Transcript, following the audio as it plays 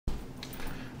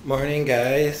Morning,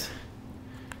 guys.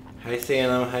 Hi,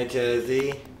 Salem. Hi,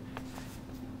 Jazzy.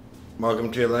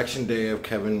 Welcome to Election Day of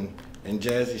Kevin and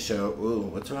Jazzy Show. Ooh,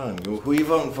 what's wrong? Who are you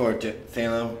voting for,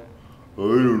 Salem? I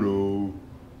don't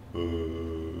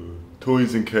know.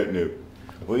 Toys and catnip.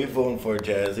 Who are you voting for,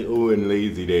 Jazzy? Ooh, and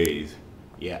Lazy Days.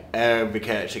 Yeah, every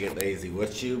cat should get lazy.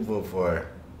 What you vote for?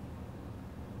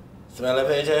 Smell of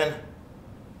vision?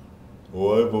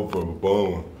 Oh, I vote for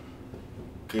Obama.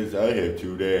 Because I have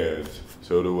two dads.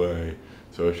 So do I.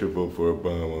 So I should vote for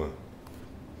Obama.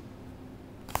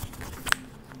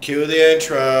 Cue the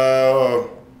intro.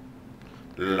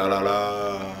 La la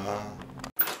la.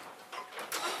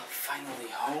 Finally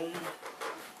home.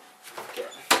 Okay.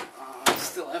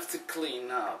 Still have to clean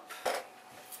up.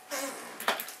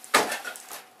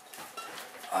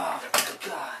 Oh,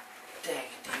 god dang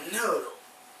it, noodle.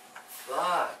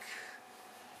 Fuck.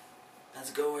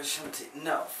 Let's go with some tea.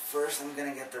 No, first I'm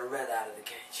gonna get the rat out of the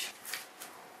cage.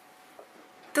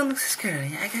 Don't look so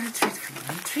scared. I got a treat for you.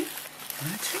 Want a treat? You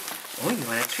want a treat? Oh, you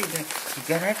want a treat? Then you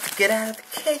gotta have to get out of the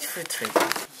cage for a treat.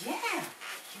 Yeah.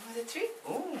 You want a treat?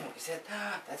 Oh, is that?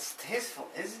 That's tasteful,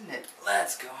 isn't it?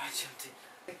 Let's go. I jumped in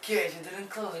the cage and didn't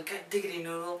close it. God diggity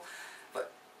noodle.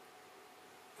 But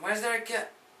why is there a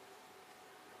cat?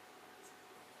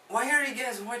 Why are you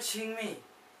guys watching me?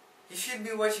 You should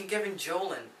be watching Kevin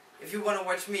Jolin. If you want to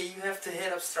watch me, you have to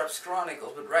hit up Straps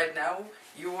Chronicles. But right now,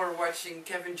 you are watching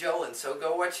Kevin Jolin, so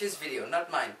go watch his video, not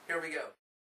mine. Here we go.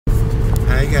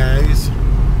 Hi guys.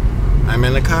 I'm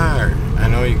in the car. I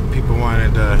know people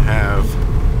wanted to have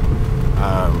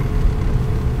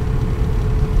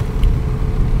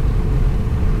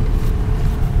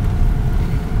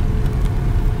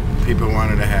people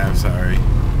wanted to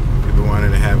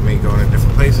have me going to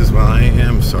different places. Well, I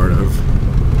am sort of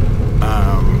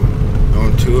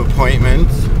going to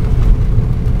appointments,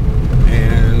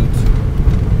 and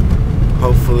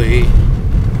hopefully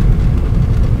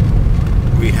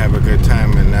we have a good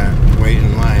time and not wait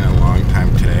in line a long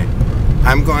time today.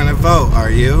 I'm going to vote.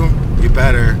 Are you? You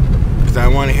better, because I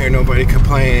want to hear nobody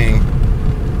complaining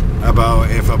about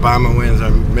if Obama wins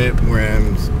or Mitt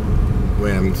wins,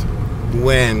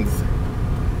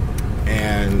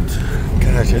 and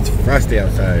gosh, it's frosty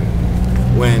outside.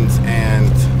 Wins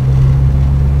and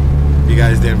you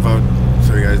guys didn't vote,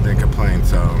 so you guys didn't complain.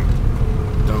 So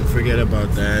don't forget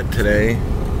about that today.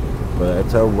 But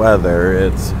it's our weather.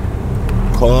 It's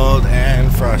cold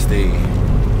and frosty.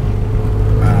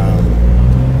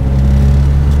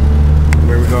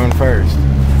 Where are we going first?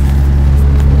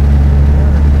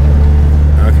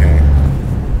 Okay.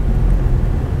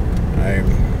 I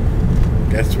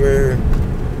guess we're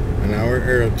an hour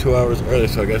early, 2 hours early,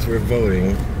 so I guess we're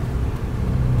voting.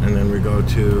 And then we go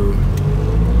to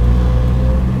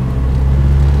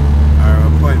our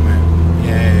appointment.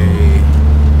 Yay.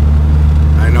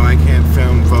 I know I can't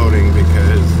film voting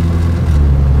because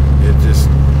it's just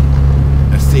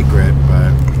a secret,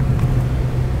 but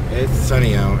it's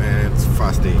sunny out and it's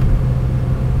frosty.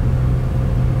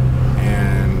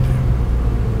 And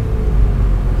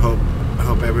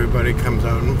hope everybody comes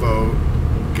out and vote.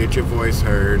 Get your voice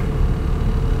heard.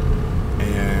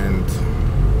 And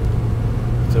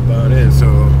that's about it.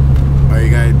 So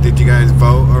did you guys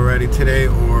vote already today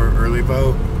or early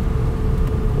vote?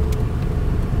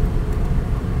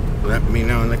 Let me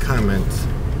know in the comments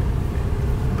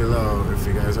below if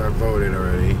you guys are voted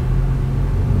already.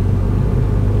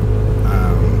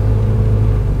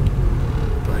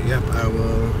 But yep, I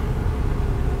will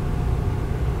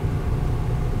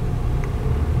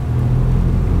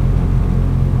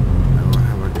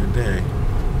have a good day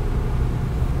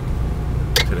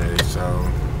today. So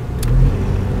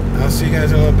I'll see you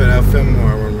guys in a little bit. I'll film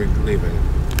more when we're leaving.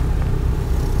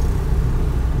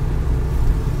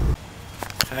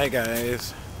 Hi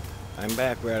guys, I'm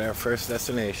back. We're at our first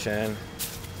destination,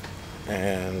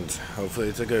 and hopefully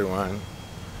it's a good one.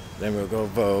 Then we'll go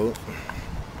vote.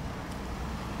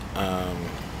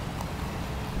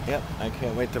 Yep, I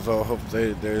can't wait to vote.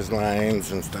 Hopefully there's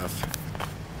lines and stuff.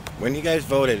 When you guys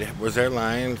voted, was there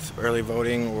lines, early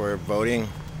voting or voting?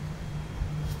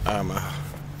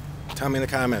 Tell me in the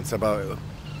comments about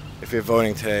if you're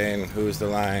voting today and who's the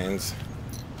lines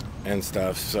and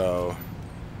stuff. So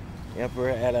yep, we're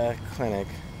at a clinic.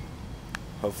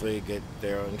 Hopefully get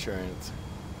their insurance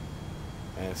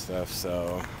and stuff.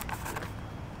 So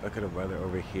look at the weather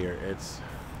over here. It's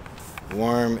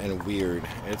warm and weird.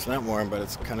 It's not warm, but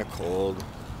it's kind of cold.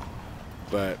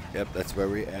 But yep, that's where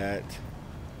we're at.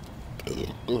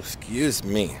 Oh, excuse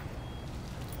me.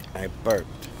 I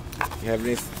burped. You have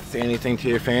any say anything to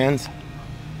your fans?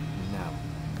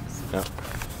 No.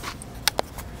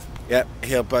 Yep,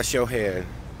 he'll bust your head.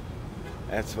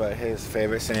 That's what his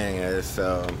favorite saying is.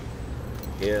 So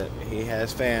he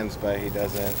has fans, but he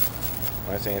doesn't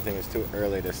want to say anything. It's too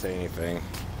early to say anything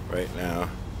right now.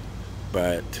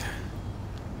 But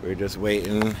we're just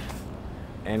waiting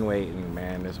and waiting,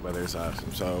 man. This weather's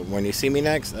awesome. So when you see me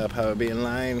next, I'll probably be in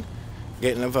line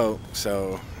getting a vote.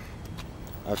 So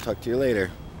I'll talk to you later.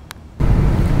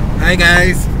 Hi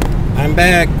guys, I'm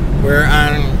back. We're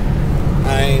on.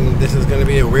 This is gonna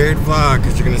be a weird vlog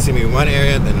because you're gonna see me in one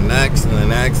area, then the next, and the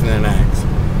next, and the next.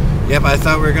 Yep, I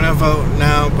thought we were gonna vote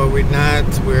now, but we're not.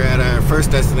 We're at our first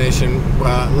destination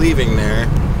while leaving there,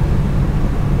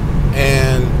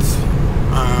 and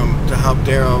to help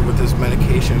Daryl with his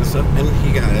medication and stuff, and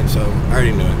he got it, so I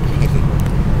already knew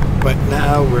it. But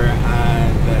now we're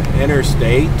on the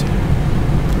interstate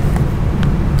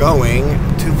going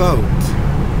to vote.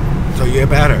 So you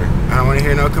better. I don't want to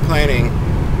hear no complaining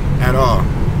at all.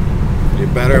 You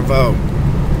better vote.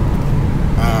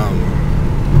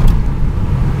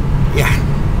 Yeah.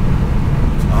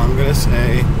 That's all I'm gonna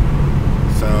say.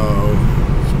 So.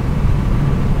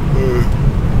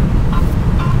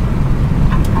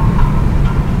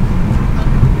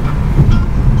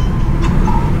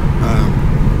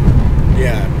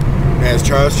 Yeah. As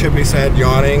Charles Chippy said,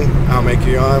 yawning. I'll make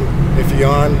you yawn. If you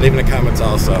yawn, leave in the comments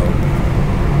also.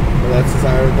 But that's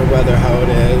the weather, how it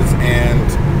is,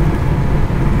 and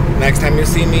next time you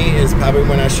see me is probably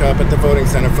when I show up at the voting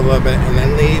center for a little bit and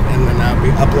then leave, and then I'll be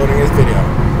uploading this video.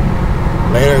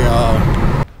 Later, y'all.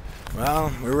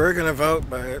 Well, we were gonna vote,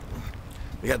 but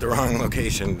we got the wrong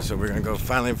location, so we're gonna go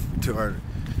finally to our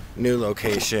new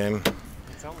location.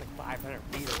 It's only 500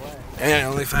 feet away. And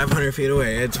only 500 feet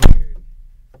away. It's weird.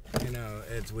 You know,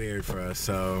 it's weird for us,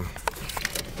 so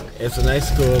it's a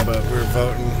nice school, but we're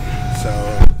voting, so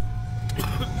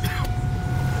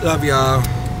love y'all.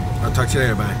 I'll talk to you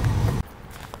later. Bye.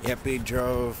 Yep, we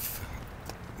drove.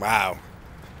 Wow.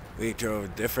 We drove a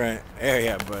different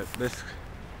area, but this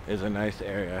is a nice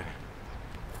area.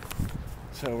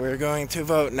 So we're going to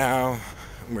vote now.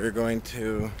 We're going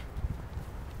to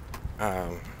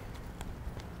yep.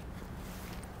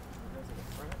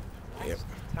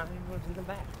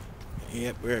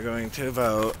 Yep, we're going to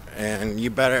vote, and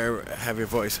you better have your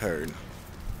voice heard.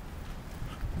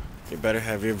 You better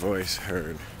have your voice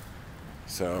heard.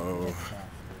 So,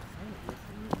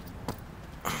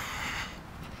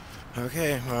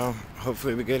 okay, well,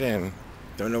 hopefully we get in.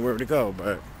 Don't know where to go,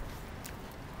 but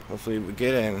hopefully we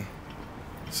get in.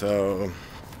 So,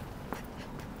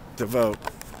 to vote.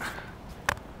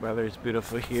 Weather's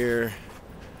beautiful here.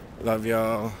 Love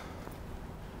y'all.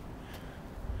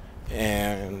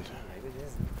 And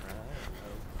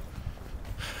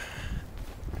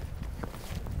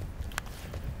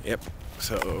yep,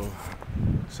 so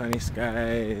sunny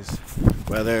skies,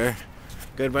 weather,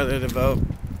 good weather to vote.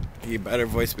 You better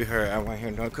voice be heard. I want to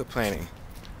hear no complaining.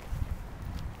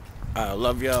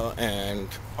 Love y'all, and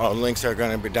all links are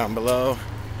going to be down below.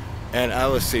 And I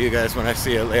will see you guys when I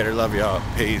see you later. Love y'all.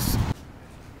 Peace.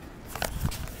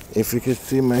 If you could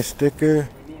see my sticker,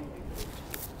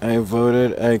 I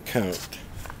voted, I count.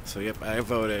 So yep, I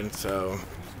voted. So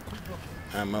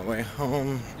I'm on my way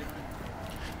home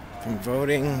from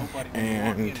voting,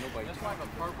 and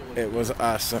it was an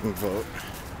awesome vote.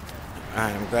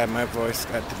 I'm glad my voice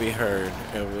got to be heard.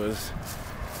 It was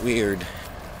weird,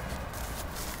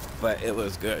 but it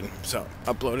was good. So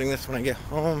uploading this when I get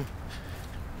home,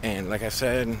 and like I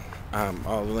said,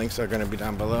 all the links are going to be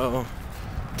down below,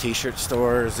 t-shirt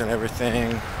stores and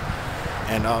everything.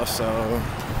 And also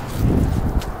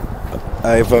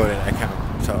I voted, I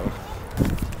count. So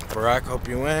Barack, hope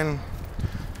you win,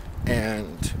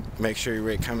 and make sure you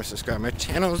rate, comment, subscribe my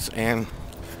channels, and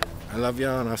I love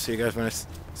y'all, and I'll see you guys when I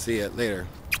see you later.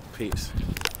 Peace.